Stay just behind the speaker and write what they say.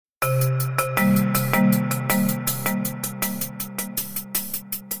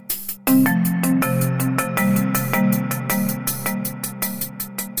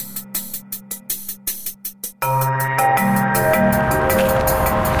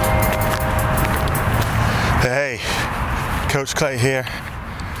Coach Clay here.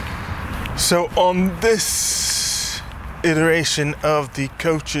 So on this iteration of the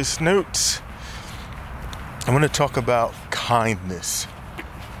Coach's Notes, I'm going to talk about kindness.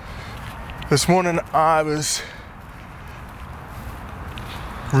 This morning I was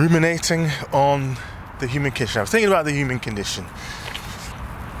ruminating on the human condition. I was thinking about the human condition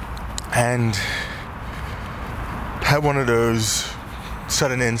and had one of those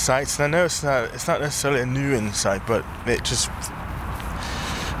sudden insights. And I know it's not necessarily a new insight, but it just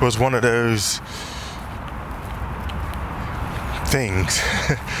was one of those things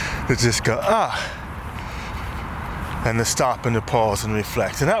that just go, and to stop and to pause and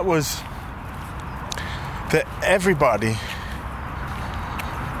reflect. And that was that everybody,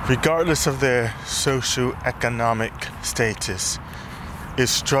 regardless of their socio-economic status,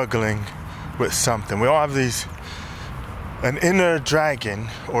 is struggling with something. We all have an inner dragon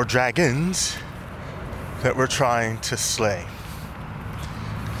or dragons that we're trying to slay.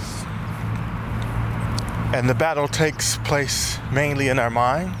 And the battle takes place mainly in our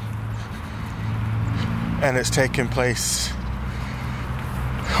mind, and it's taking place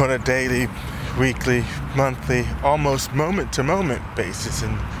on a daily, weekly, monthly, almost moment-to-moment basis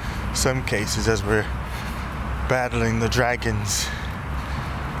in some cases as we're battling the dragons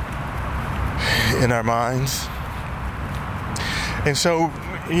in our minds. And so,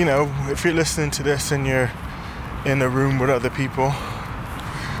 if you're listening to this and you're in a room with other people,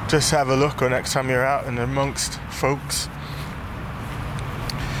 just have a look, or next time you're out and amongst folks,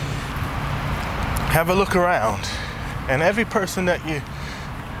 have a look around. And every person that you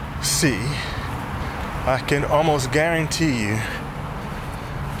see, I can almost guarantee you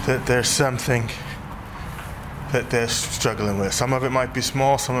that there's something that they're struggling with. Some of it might be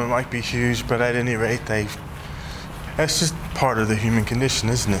small, some of it might be huge, but at any rate, that's just part of the human condition,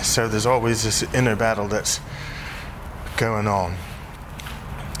 isn't it? So there's always this inner battle that's going on.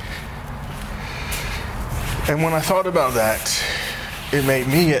 And when I thought about that, it made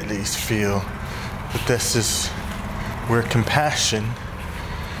me at least feel that this is where compassion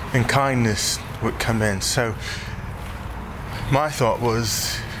and kindness would come in. So my thought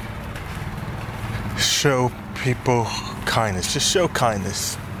was, show people kindness. Just show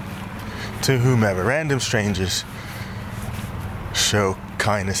kindness to whomever, random strangers. Show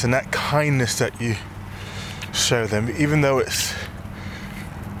kindness, and that kindness that you show them, even though it's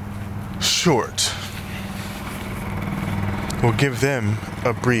short, will give them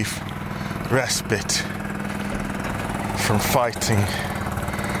a brief respite from fighting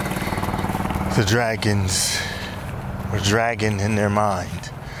the dragons or dragon in their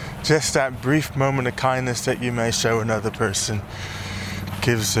mind. Just that brief moment of kindness that you may show another person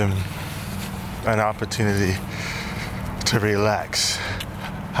gives them an opportunity to relax,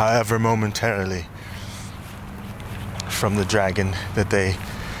 however momentarily, from the dragon that they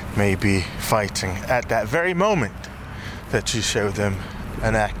may be fighting at that very moment that you show them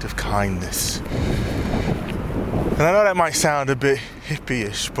an act of kindness. And I know that might sound a bit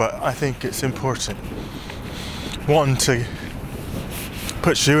hippie-ish, but I think it's important. One, to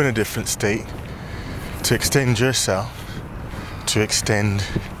put you in a different state, to extend yourself, to extend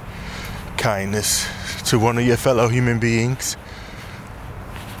kindness to one of your fellow human beings.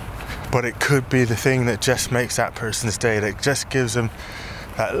 But it could be the thing that just makes that person's day, that just gives them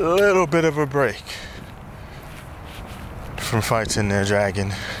that little bit of a break from fighting their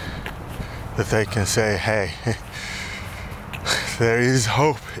dragon, that they can say, hey, there is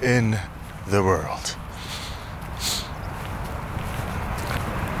hope in the world.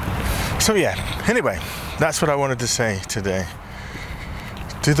 So anyway, that's what I wanted to say today.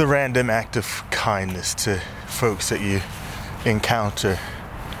 Do the random act of kindness to folks that you encounter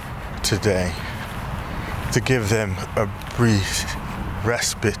today, to give them a brief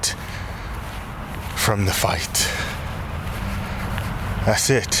respite from the fight. That's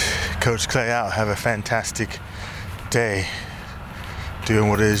it. Coach Clay out. Have a fantastic day doing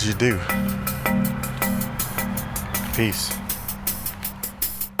what it is you do. Peace.